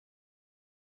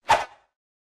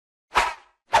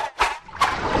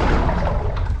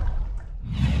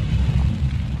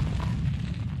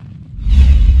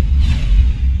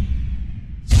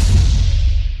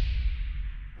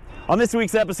On this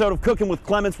week's episode of Cookin' with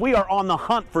Clements, we are on the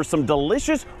hunt for some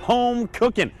delicious home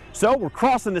cooking. So we're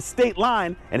crossing the state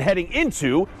line and heading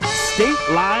into State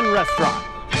Line Restaurant.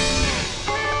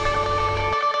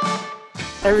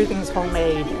 Everything's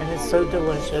homemade and it's so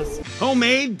delicious.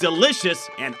 Homemade, delicious,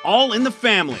 and all in the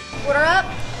family. Order up.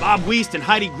 Bob Wiest and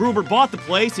Heidi Gruber bought the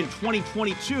place in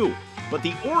 2022, but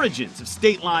the origins of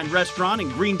State Line Restaurant in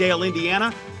Greendale,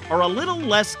 Indiana are a little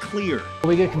less clear.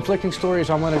 We get conflicting stories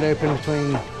on when it opened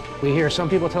between, we hear some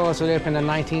people tell us it opened in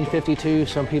 1952,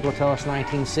 some people tell us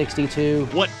 1962.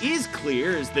 What is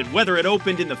clear is that whether it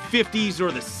opened in the 50s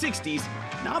or the 60s,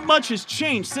 not much has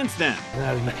changed since then.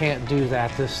 No, you can't do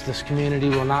that. This community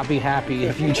will not be happy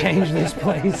if you change this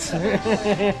place.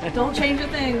 Don't change a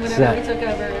thing whenever we took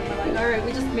over. And we're like, all right,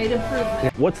 we just made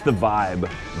improvement. What's the vibe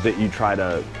that you try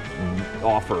to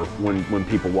offer when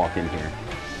people walk in here?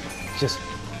 Just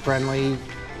friendly,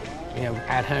 you know,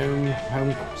 at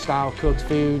home style cooked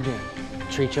food, you know,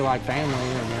 treat you like family.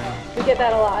 We get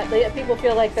that a lot. People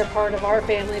feel like they're part of our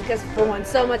family because, for one,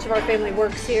 so much of our family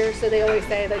works here, so they always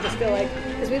say they just feel like,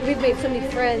 because we've made so many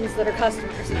friends that are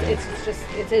customers,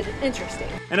 it's interesting.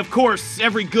 And of course,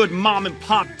 every good mom and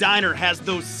pop diner has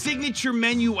those signature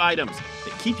menu items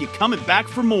that keep you coming back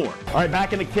for more. All right,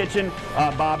 back in the kitchen,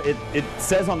 Bob, it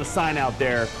says on the sign out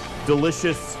there,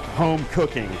 delicious home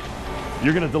cooking.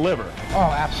 You're gonna deliver.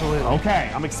 Oh, absolutely. Okay,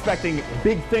 I'm expecting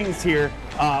big things here.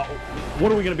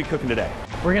 What are we gonna be cooking today?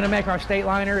 We're gonna make our State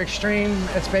Liner Extreme.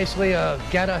 It's basically a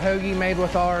Gouda hoagie made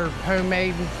with our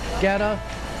homemade Gouda,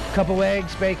 couple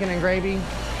eggs, bacon, and gravy.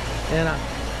 And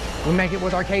we make it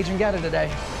with our Cajun Gouda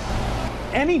today.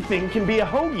 Anything can be a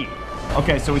hoagie.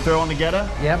 Okay, so we throw on the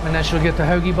Gouda? Yep, and then she'll get the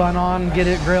hoagie bun on, get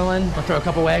it grilling. We'll throw a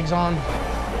couple eggs on.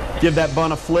 Give that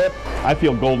bun a flip. I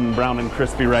feel golden brown and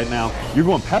crispy right now. You're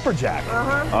going pepper jack.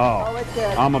 Oh, it's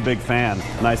good. I'm a big fan.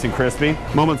 Nice and crispy.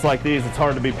 Moments like these, it's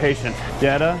hard to be patient.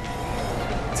 Gouda,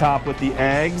 top with the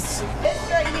eggs. This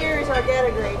right here is our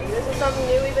Gouda gravy. This is something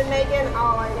new we've been making.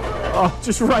 Oh, I love it. Oh,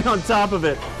 just right on top of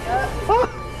it.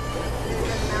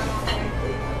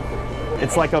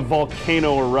 It's like a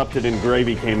volcano erupted and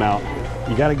gravy came out.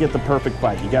 You gotta get the perfect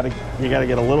bite. You gotta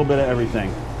get a little bit of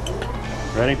everything.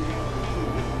 Ready?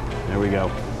 There we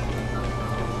go.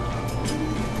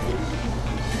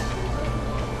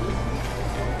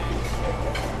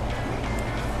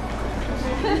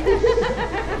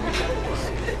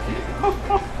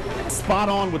 Spot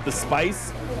on with the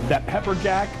spice. That pepper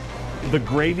jack, the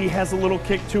gravy has a little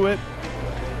kick to it.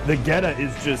 The Gouda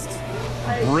is just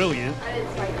brilliant.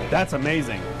 That's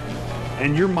amazing.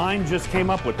 And your mind just came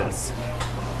up with this.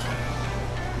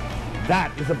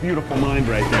 That is a beautiful mind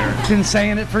right there. Been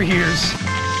saying it for years.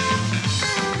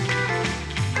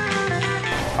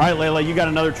 All right, Layla, you got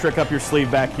another trick up your sleeve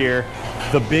back here.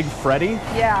 The Big Freddy?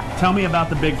 Yeah. Tell me about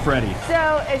the Big Freddy.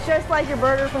 So it's just like your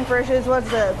burger from Frisch's. What's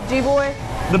the G-Boy?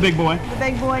 The Big Boy. The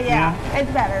Big Boy, yeah.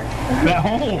 It's better. We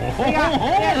got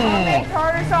homemade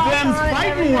tartar sauce Them's on it,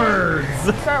 fighting everything.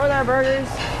 words. Start with our burgers.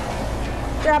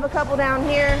 Grab a couple down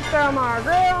here, throw them on our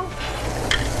grill.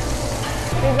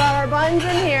 We've got our buns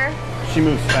in here. She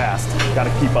moves fast. Got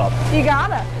to keep up. You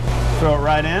gotta. Throw it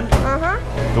right in.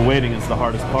 Uh-huh. The waiting is the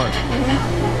hardest part.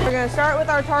 We're gonna start with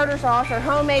our tartar sauce, our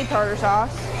homemade tartar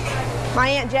sauce. My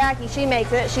Aunt Jackie, she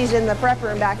makes it. She's in the prep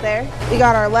room back there. We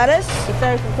got our lettuce. We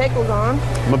throw some pickles on.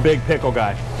 I'm a big pickle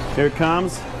guy. Here it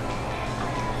comes.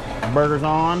 Burger's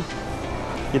on.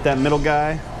 Get that middle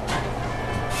guy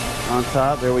on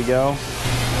top. There we go.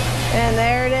 And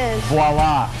there it is.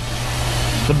 Voila.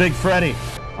 The Big Freddy.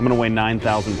 I'm gonna weigh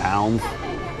 9,000 pounds,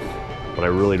 but I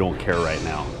really don't care right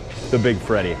now. The Big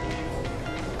Freddy.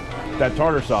 That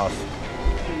tartar sauce.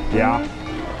 Yeah.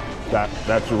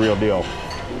 That's the real deal.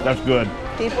 That's good.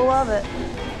 People love it.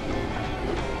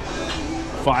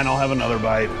 Fine, I'll have another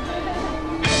bite.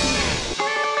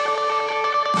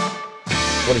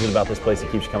 What is it about this place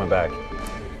that keeps you coming back?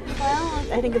 Well,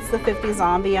 I think it's the 50s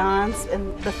ambiance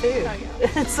and the food.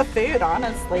 It's the food,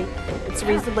 honestly. It's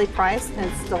reasonably priced and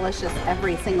it's delicious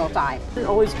every single time.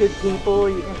 Always good people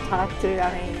you can talk to.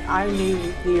 I mean, I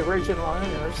knew the original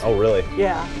owners. Oh, really?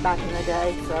 Yeah, back in the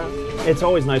day, so. It's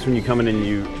always nice when you come in and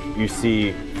you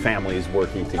see families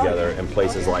working together in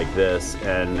places like this,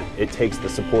 and it takes the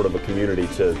support of a community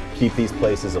to keep these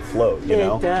places afloat, you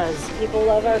know? It does. People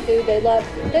love our food. They love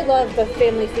the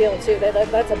family feel too.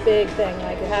 That's a big thing.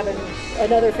 Like having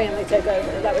another family take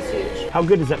over. That was huge. How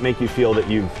good does that make you feel that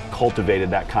you've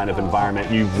cultivated that kind of environment?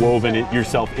 You've woven it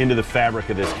yourself into the fabric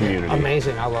of this community.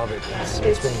 Amazing. I love it.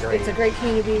 It's been great. It's a great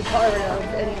community to be part of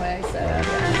anyway. So.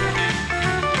 Yeah.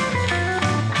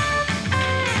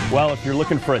 Well, if you're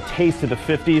looking for a taste of the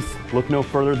 50s, look no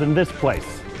further than this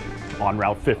place on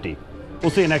Route 50. We'll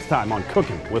see you next time on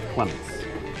Cooking with Clements.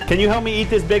 Can you help me eat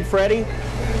this Big Freddy?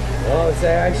 Oh,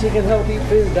 she can help eat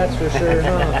food, that's for sure,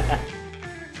 huh?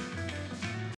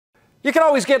 You can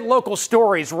always get local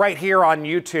stories right here on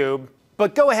YouTube,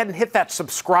 but go ahead and hit that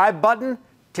subscribe button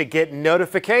to get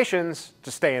notifications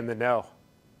to stay in the know.